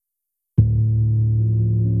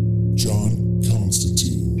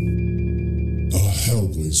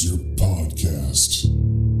Hellblazer podcast.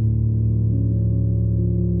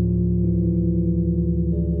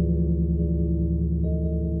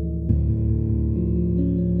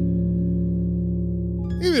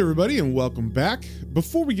 Hey there, everybody, and welcome back.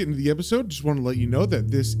 Before we get into the episode, just want to let you know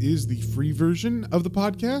that this is the free version of the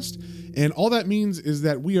podcast, and all that means is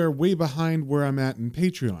that we are way behind where I'm at in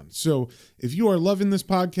Patreon. So if you are loving this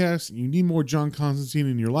podcast and you need more John Constantine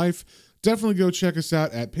in your life, definitely go check us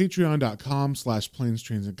out at patreon.com/planes,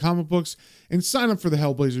 trains, and comic books and sign up for the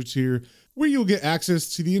Hellblazer tier, where you'll get access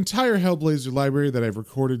to the entire Hellblazer library that I've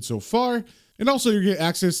recorded so far. And also you'll get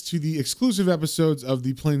access to the exclusive episodes of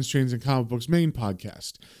the Planes, Trains, and Comic Books main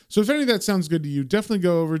podcast. So if any of that sounds good to you, definitely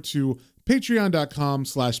go over to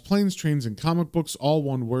patreon.com/planes, trains, and comic books, all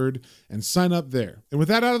one word, and sign up there. And with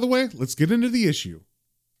that out of the way, let's get into the issue.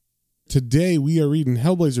 Today we are reading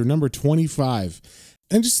Hellblazer number 25.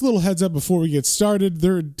 And just a little heads up before we get started,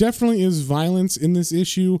 there definitely is violence in this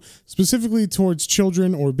issue, specifically towards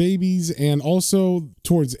children or babies, and also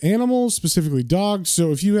towards animals, specifically dogs.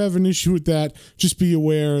 So if you have an issue with that, just be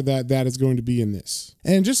aware that that is going to be in this.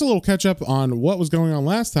 And just a little catch up on what was going on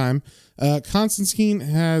last time. Constantine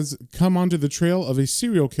has come onto the trail of a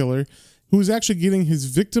serial killer who is actually getting his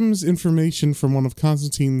victim's information from one of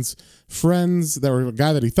Constantine's friends, or a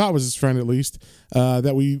guy that he thought was his friend at least,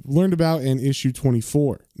 that we learned about in issue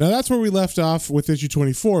 24. Now that's where we left off with issue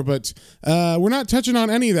 24, but we're not touching on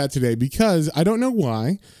any of that today because I don't know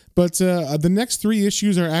why, but the next three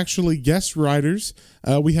issues are actually guest writers.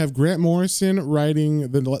 We have Grant Morrison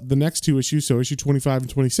writing the next two issues, so issue 25 and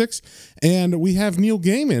 26, and we have Neil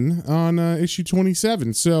Gaiman on issue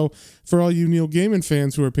 27. So for all you Neil Gaiman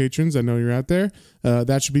fans who are patrons, I know you're out there,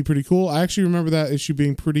 that should be pretty cool. I actually remember that issue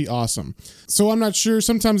being pretty awesome. So I'm not sure,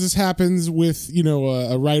 sometimes this happens with,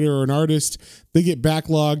 a writer or an artist. They get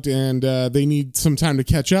backlogged and they need some time to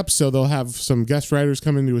catch up, so they'll have some guest writers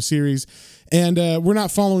come into a series. And we're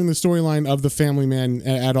not following the storyline of the Family Man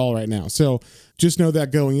at all right now. So just know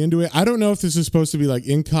that going into it. I don't know if this is supposed to be like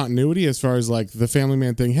in continuity as far as like the Family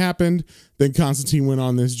Man thing happened. Then Constantine went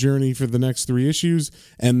on this journey for the next three issues,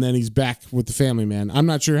 and then he's back with the Family Man. I'm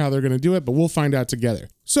not sure how they're going to do it, but we'll find out together.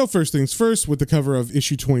 So first things first, with the cover of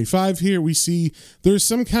issue 25 here, we see there's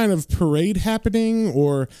some kind of parade happening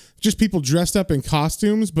or just people dressed up in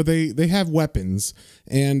costumes, but they have weapons.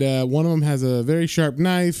 And one of them has a very sharp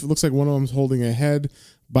knife. It looks like one of them's holding a head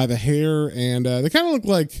by the hair, and they kind of look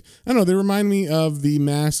like, I don't know, they remind me of the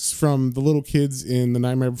masks from the little kids in The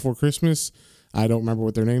Nightmare Before Christmas. I don't remember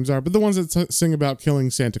what their names are, but the ones that sing about killing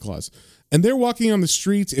Santa Claus. And they're walking on the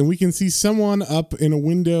street, and we can see someone up in a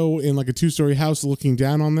window in like a two-story house looking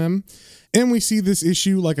down on them. And we see this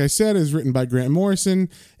issue, like I said, is written by Grant Morrison.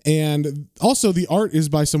 And also the art is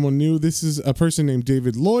by someone new. This is a person named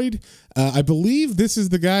David Lloyd. I believe this is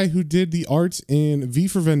the guy who did the art in V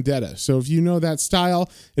for Vendetta. So if you know that style,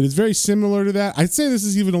 it is very similar to that. I'd say this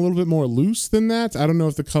is even a little bit more loose than that. I don't know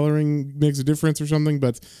if the coloring makes a difference or something,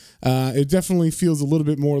 but it definitely feels a little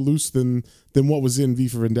bit more loose than what was in V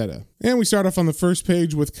for Vendetta. And we start off on the first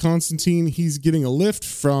page with Constantine. He's getting a lift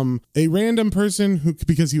from a random person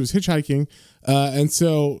because he was hitchhiking. And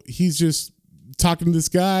so he's just talking to this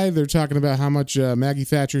guy. They're talking about how much Maggie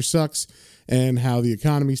Thatcher sucks and how the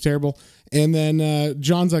economy's terrible. And then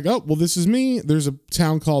John's like, oh, well, this is me. There's a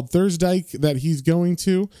town called Thursdyke that he's going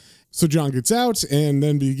to. So John gets out and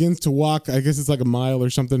then begins to walk, I guess it's like a mile or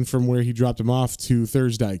something from where he dropped him off to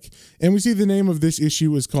Thursdyke. And we see the name of this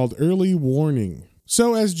issue is called Early Warning.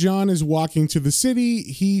 So as John is walking to the city,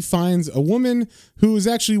 he finds a woman who is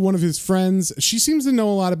actually one of his friends. She seems to know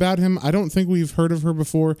a lot about him. I don't think we've heard of her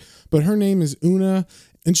before, but her name is Una.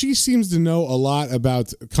 And she seems to know a lot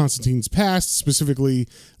about Constantine's past, specifically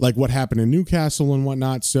like what happened in Newcastle and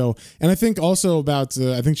whatnot. So, and I think also about,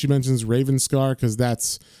 I think she mentions Ravenscar because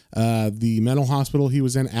that's the mental hospital he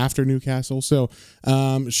was in after Newcastle. So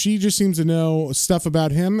she just seems to know stuff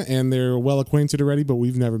about him, and they're well acquainted already, but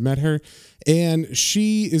we've never met her. And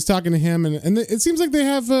she is talking to him, and it seems like they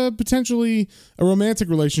have potentially a romantic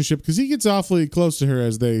relationship because he gets awfully close to her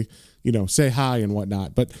as they say hi and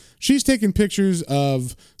whatnot. But she's taking pictures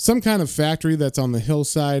of some kind of factory that's on the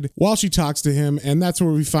hillside while she talks to him. And that's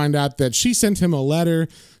where we find out that she sent him a letter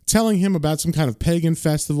telling him about some kind of pagan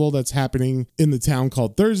festival that's happening in the town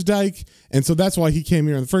called Thursdyke. And so that's why he came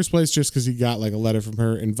here in the first place, just because he got like a letter from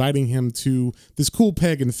her inviting him to this cool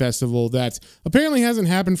pagan festival that apparently hasn't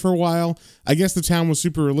happened for a while. I guess the town was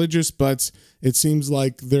super religious, but it seems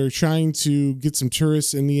like they're trying to get some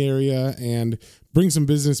tourists in the area and bring some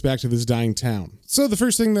business back to this dying town. So the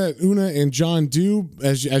first thing that Una and John do,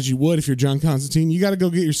 as you would if you're John Constantine, you got to go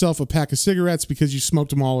get yourself a pack of cigarettes because you smoked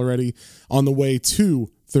them all already on the way to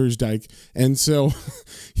Thursdike. And so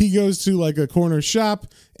he goes to like a corner shop,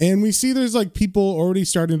 and we see there's like people already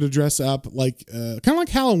starting to dress up like kind of like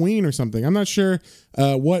Halloween or something. I'm not sure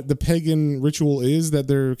what the pagan ritual is that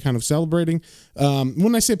they're kind of celebrating.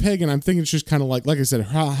 When I say pagan, I'm thinking it's just kind of like I said,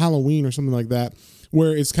 Halloween or something like that,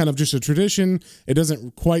 where it's kind of just a tradition. It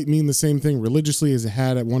doesn't quite mean the same thing religiously as it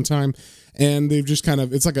had at one time. And they've just kind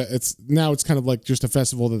of, it's kind of like just a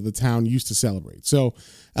festival that the town used to celebrate. So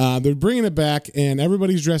they're bringing it back, and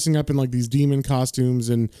everybody's dressing up in like these demon costumes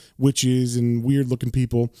and witches and weird looking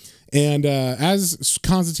people. And as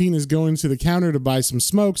Constantine is going to the counter to buy some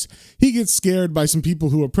smokes, he gets scared by some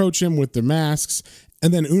people who approach him with their masks.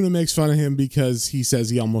 And then Una makes fun of him because he says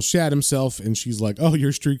he almost shat himself, and she's like, oh,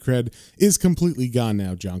 your street cred is completely gone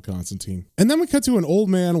now, John Constantine. And then we cut to an old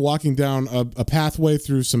man walking down a pathway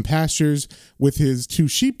through some pastures with his 2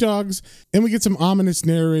 sheepdogs, and we get some ominous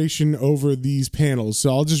narration over these panels. So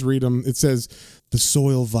I'll just read them. It says, the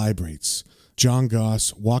soil vibrates. John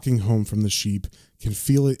Goss, walking home from the sheep, can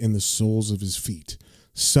feel it in the soles of his feet.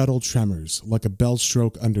 Subtle tremors, like a bell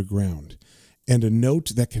stroke underground. And a note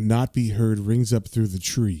that cannot be heard rings up through the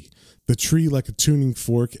tree like a tuning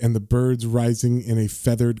fork, and the birds rising in a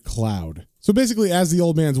feathered cloud. So basically, as the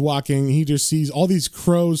old man's walking, he just sees all these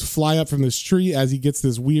crows fly up from this tree as he gets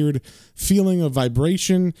this weird feeling of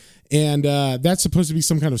vibration. And that's supposed to be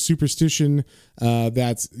some kind of superstition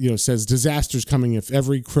that says disaster's coming if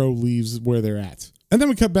every crow leaves where they're at. And then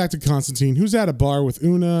we cut back to Constantine, who's at a bar with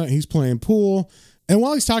Una. He's playing pool. And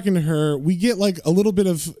while he's talking to her, we get like a little bit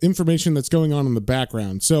of information that's going on in the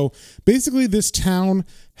background. So basically, this town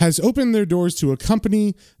has opened their doors to a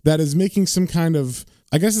company that is making some kind of,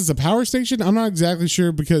 I guess it's a power station. I'm not exactly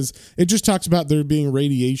sure because it just talks about there being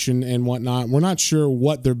radiation and whatnot. We're not sure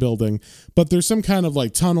what they're building, but there's some kind of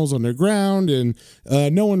like tunnels underground, and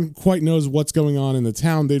no one quite knows what's going on in the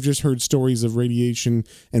town. They've just heard stories of radiation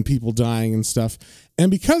and people dying and stuff. And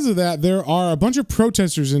because of that, there are a bunch of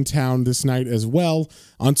protesters in town this night as well,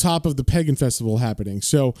 on top of the pagan festival happening.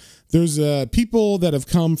 So there's people that have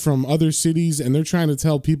come from other cities, and they're trying to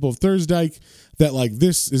tell people of Thursdike that like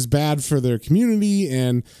this is bad for their community,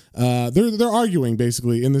 and they're arguing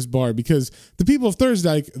basically in this bar because the people of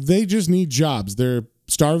Thursdike, they just need jobs. They're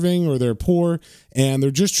starving or they're poor, and they're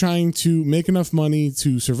just trying to make enough money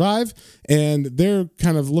to survive. And they're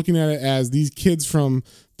kind of looking at it as these kids from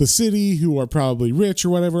the city who are probably rich or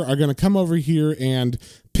whatever are going to come over here and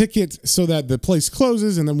picket so that the place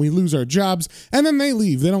closes, and then we lose our jobs, and then they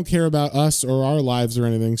leave. They don't care about us or our lives or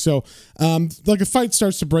anything. So like a fight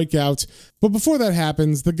starts to break out. But before that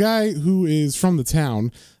happens, the guy who is from the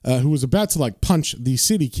town, who was about to like punch the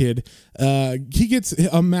city kid, he gets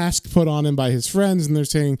a mask put on him by his friends, and they're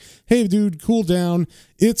saying, hey dude, cool down.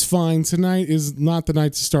 It's fine. Tonight is not the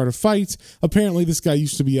night to start a fight. Apparently this guy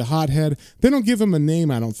used to be a hothead. They don't give him a name,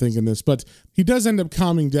 I don't think, in this, but he does end up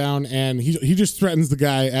calming down, and he just threatens the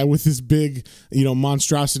guy with this big,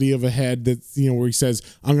 monstrosity of a head that, where he says,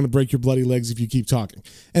 I'm going to break your bloody legs if you keep talking.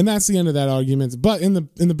 And that's the end of that argument. But in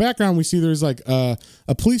the background, we see there's like a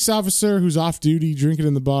police officer who's off duty drinking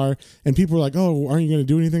in the bar, and people are like, oh, aren't you going to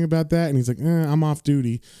do anything about that? And he's like, I'm off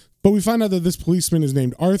duty. But we find out that this policeman is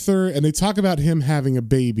named Arthur, and they talk about him having a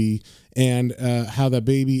baby, and how that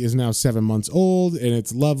baby is now 7 months old, and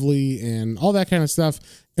it's lovely, and all that kind of stuff.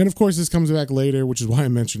 And of course, this comes back later, which is why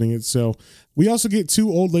I'm mentioning it. So we also get 2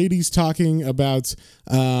 old ladies talking about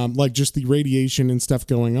like just the radiation and stuff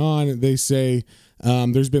going on. They say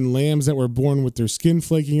there's been lambs that were born with their skin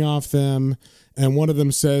flaking off them. And one of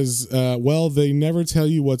them says, well, they never tell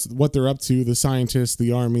you what they're up to, the scientists,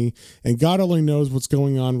 the army, and God only knows what's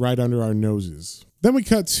going on right under our noses. Then we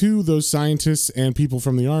cut to those scientists and people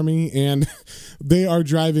from the army, and they are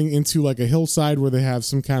driving into like a hillside where they have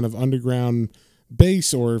some kind of underground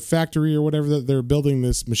base or factory or whatever that they're building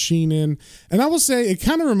this machine in. And I will say it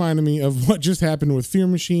kind of reminded me of what just happened with Fear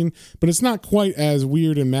Machine, but it's not quite as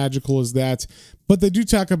weird and magical as that. But they do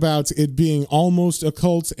talk about it being almost a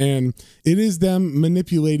cult, and it is them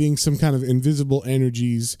manipulating some kind of invisible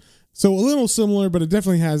energies. So a little similar, but it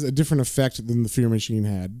definitely has a different effect than the Fear Machine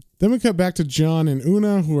had. Then we cut back to John and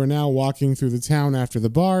Una, who are now walking through the town after the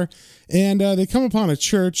bar, and they come upon a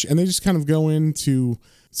church, and they just kind of go in to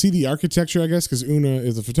see the architecture, I guess, because Una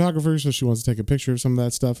is a photographer, so she wants to take a picture of some of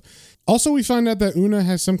that stuff. Also, we find out that Una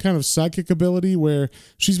has some kind of psychic ability where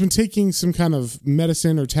she's been taking some kind of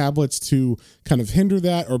medicine or tablets to kind of hinder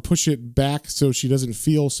that or push it back so she doesn't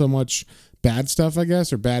feel so much bad stuff, I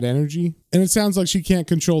guess, or bad energy. And it sounds like she can't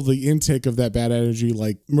control the intake of that bad energy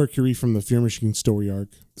like Mercury from the Fear Machine story arc.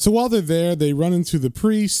 So while they're there, they run into the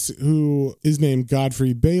priest, who is named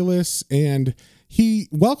Godfrey Bayless, and he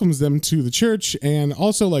welcomes them to the church. And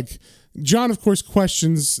also, like, John, of course,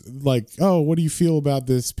 questions, like, oh, what do you feel about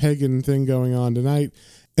this pagan thing going on tonight?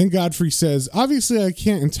 And Godfrey says, obviously, I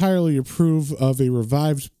can't entirely approve of a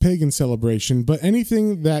revived pagan celebration, but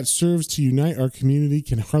anything that serves to unite our community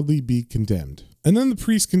can hardly be condemned. And then the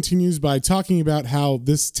priest continues by talking about how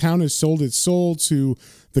this town has sold its soul to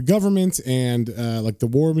the government and like the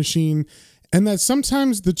war machine, and that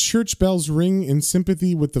sometimes the church bells ring in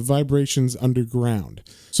sympathy with the vibrations underground.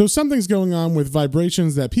 So something's going on with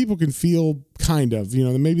vibrations that people can feel, kind of. You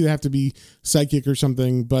know, maybe they have to be psychic or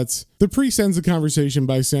something, but the priest ends the conversation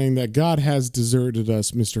by saying that God has deserted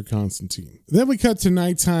us, Mr. Constantine. Then we cut to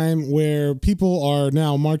nighttime where people are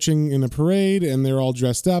now marching in a parade, and they're all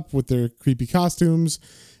dressed up with their creepy costumes.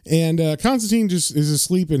 And Constantine just is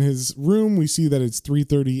asleep in his room. We see that it's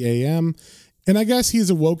 3:30 a.m., and I guess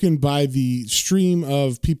he's awoken by the stream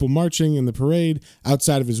of people marching in the parade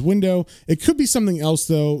outside of his window. It could be something else,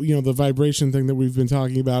 though, you know, the vibration thing that we've been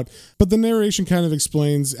talking about. But the narration kind of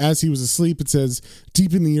explains, as he was asleep, it says,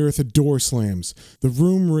 deep in the earth, a door slams. The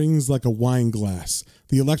room rings like a wine glass.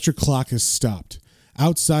 The electric clock has stopped.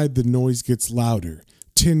 Outside, the noise gets louder.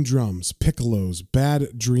 Tin drums, piccolos, bad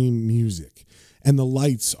dream music. And the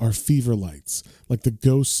lights are fever lights, like the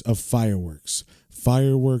ghosts of fireworks.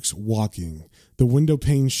 Fireworks walking. The window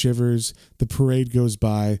pane shivers, the parade goes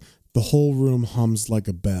by, the whole room hums like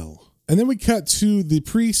a bell. And then we cut to the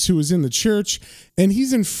priest who is in the church, and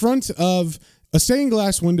he's in front of a stained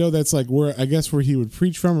glass window that's like where, I guess, where he would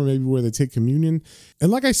preach from, or maybe where they take communion.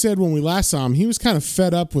 And like I said, when we last saw him, he was kind of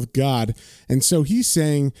fed up with God. And so he's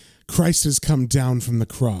saying, Christ has come down from the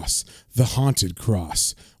cross, the haunted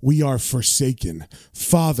cross. We are forsaken.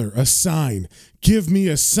 Father, a sign. Give me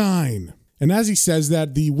a sign. And as he says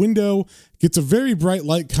that, the window gets a very bright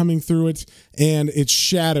light coming through it, and it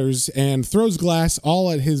shatters and throws glass all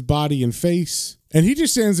at his body and face. And he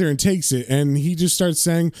just stands there and takes it, and he just starts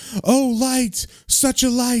saying, oh, light, such a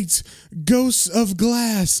light, ghosts of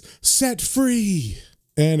glass, set free.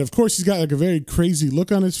 And of course, he's got like a very crazy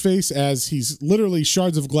look on his face as he's literally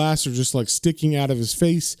shards of glass are just like sticking out of his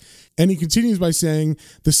face. And he continues by saying,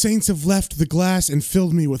 the saints have left the glass and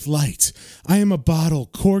filled me with light. I am a bottle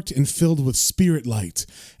corked and filled with spirit light.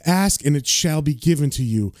 Ask and it shall be given to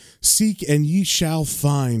you. Seek and ye shall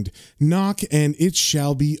find. Knock and it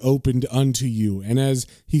shall be opened unto you. And as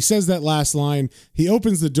he says that last line, he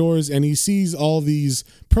opens the doors and he sees all these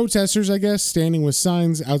protesters, I guess, standing with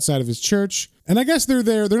signs outside of his church. And I guess they're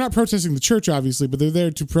there. They're not protesting the church, obviously, but they're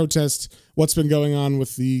there to protest what's been going on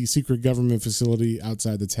with the secret government facility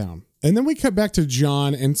outside the town. And then we cut back to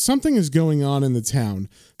John, and something is going on in the town.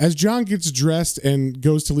 As John gets dressed and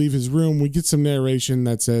goes to leave his room, we get some narration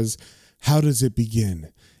that says, how does it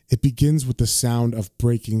begin? It begins with the sound of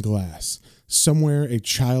breaking glass. Somewhere a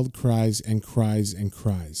child cries and cries and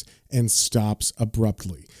cries and stops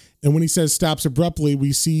abruptly. And when he says stops abruptly,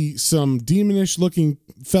 we see some demonish looking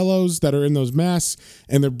fellows that are in those masks,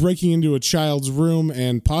 and they're breaking into a child's room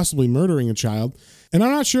and possibly murdering a child. And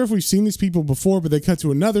I'm not sure if we've seen these people before, but they cut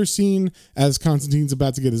to another scene as Constantine's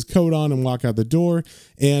about to get his coat on and walk out the door.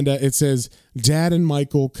 And it says, Dad and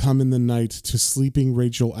Michael come in the night to sleeping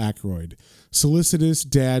Rachel Ackroyd. Solicitous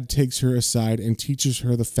Dad takes her aside and teaches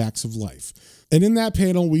her the facts of life. And in that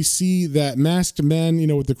panel, we see that masked men, you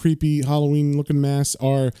know, with the creepy Halloween-looking masks,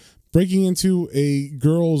 are breaking into a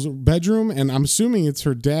girl's bedroom, and I'm assuming it's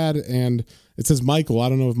her dad, and it says Michael. I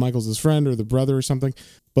don't know if Michael's his friend or the brother or something,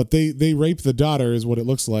 but they rape the daughter is what it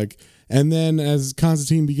looks like. And then as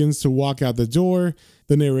Constantine begins to walk out the door,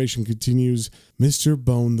 the narration continues, Mr.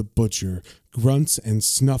 Bone the Butcher grunts and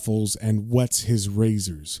snuffles and wets his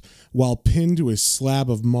razors, while pinned to a slab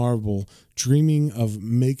of marble, dreaming of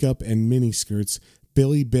makeup and miniskirts,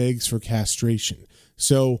 Billy begs for castration.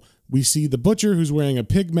 So we see the butcher who's wearing a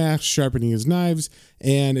pig mask sharpening his knives,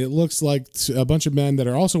 and it looks like a bunch of men that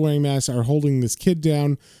are also wearing masks are holding this kid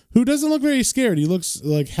down who doesn't look very scared. He looks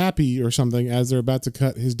like happy or something as they're about to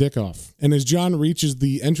cut his dick off. And as John reaches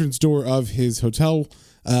the entrance door of his hotel,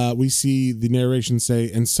 we see the narration say,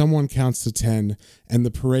 and someone counts to 10, and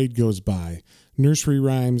the parade goes by. Nursery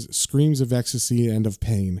rhymes, screams of ecstasy and of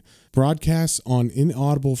pain, broadcasts on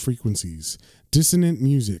inaudible frequencies, dissonant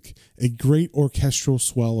music, a great orchestral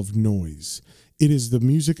swell of noise. It is the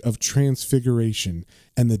music of transfiguration,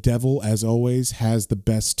 and the devil, as always, has the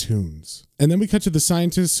best tunes. And then we cut to the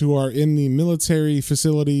scientists who are in the military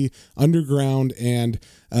facility underground, and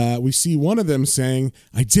we see one of them saying,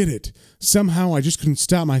 I did it. Somehow I just couldn't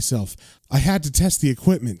stop myself. I had to test the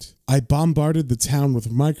equipment. I bombarded the town with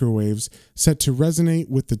microwaves set to resonate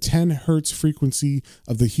with the 10 hertz frequency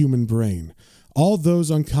of the human brain. all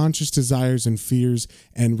those unconscious desires and fears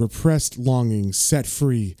and repressed longings set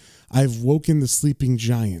free. I've woken the sleeping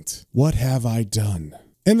giant. What have I done?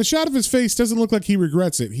 And the shot of his face doesn't look like he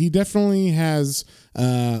regrets it. He definitely has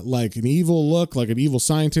like an evil look, like an evil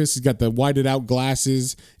scientist. He's got the whited out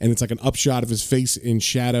glasses, and it's like an upshot of his face in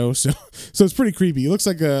shadow. So it's pretty creepy. He looks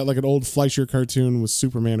like an old Fleischer cartoon with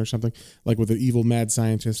Superman or something, like with an evil mad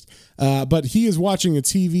scientist. But he is watching a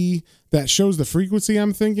TV that shows the frequency,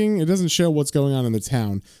 I'm thinking. It doesn't show what's going on in the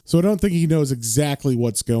town. So I don't think he knows exactly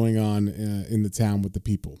what's going on in the town with the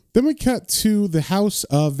people. Then we cut to the house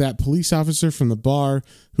of that police officer from the bar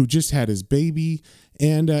who just had his baby.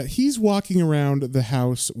 And he's walking around the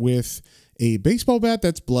house with a baseball bat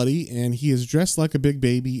that's bloody, and he is dressed like a big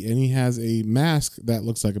baby, and he has a mask that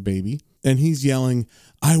looks like a baby. And he's yelling,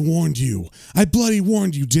 I warned you. I bloody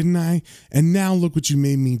warned you, didn't I? And now look what you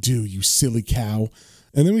made me do, you silly cow.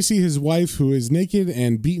 And then we see his wife, who is naked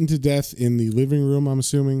and beaten to death in the living room, I'm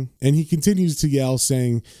assuming. And he continues to yell,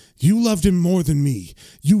 saying, you loved him more than me.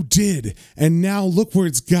 You did. And now look where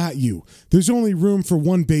it's got you. There's only room for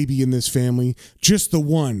one baby in this family. Just the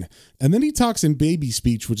one. And then he talks in baby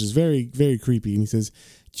speech, which is very, very creepy. And he says,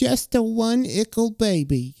 just the one ickle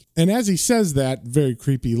baby. And as he says that very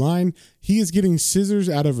creepy line, he is getting scissors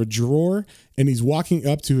out of a drawer, and he's walking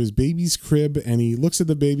up to his baby's crib, and he looks at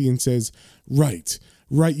the baby and says, right,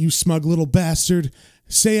 you smug little bastard.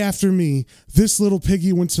 Say after me, this little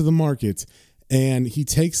piggy went to the market. And he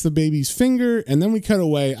takes the baby's finger, and then we cut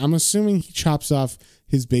away. I'm assuming he chops off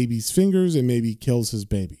his baby's fingers and maybe kills his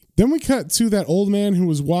baby. Then we cut to that old man who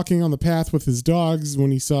was walking on the path with his dogs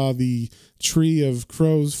when he saw the tree of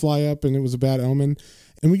crows fly up, and it was a bad omen.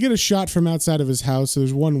 And we get a shot from outside of his house. So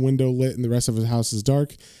there's one window lit and the rest of his house is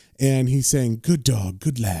dark. And he's saying, good dog,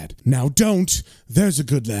 good lad. Now don't. There's a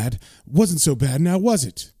good lad. Wasn't so bad now, was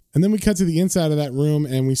it? And then we cut to the inside of that room,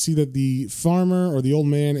 and we see that the farmer or the old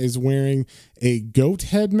man is wearing a goat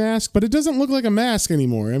head mask, but it doesn't look like a mask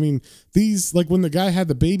anymore. I mean, these, like when the guy had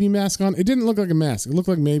the baby mask on, it didn't look like a mask. It looked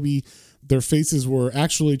like maybe their faces were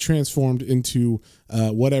actually transformed into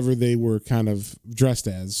whatever they were kind of dressed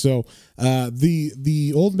as. So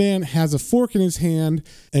the old man has a fork in his hand,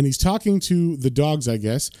 and he's talking to the dogs, I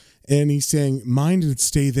guess, and he's saying, mind and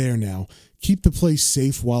stay there now. Keep the place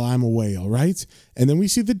safe while I'm away, all right? And then we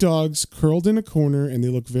see the dogs curled in a corner, and they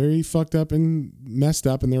look very fucked up and messed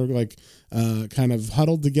up, and they're like kind of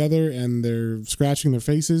huddled together, and they're scratching their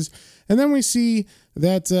faces. And then we see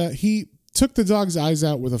that he took the dog's eyes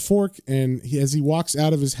out with a fork, and as he walks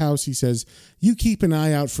out of his house, he says, you keep an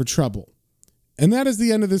eye out for trouble. And that is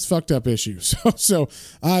the end of this fucked up issue. So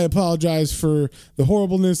I apologize for the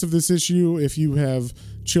horribleness of this issue. If you have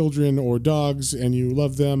children or dogs and you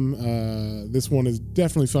love them, this one is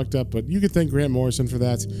definitely fucked up, but you can thank Grant Morrison for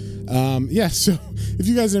that. So if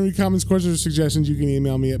you guys have any comments, questions, or suggestions, you can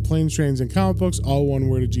email me at planestrains and comic books, all one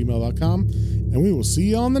word, at gmail.com, and we will see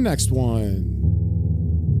you on the next one.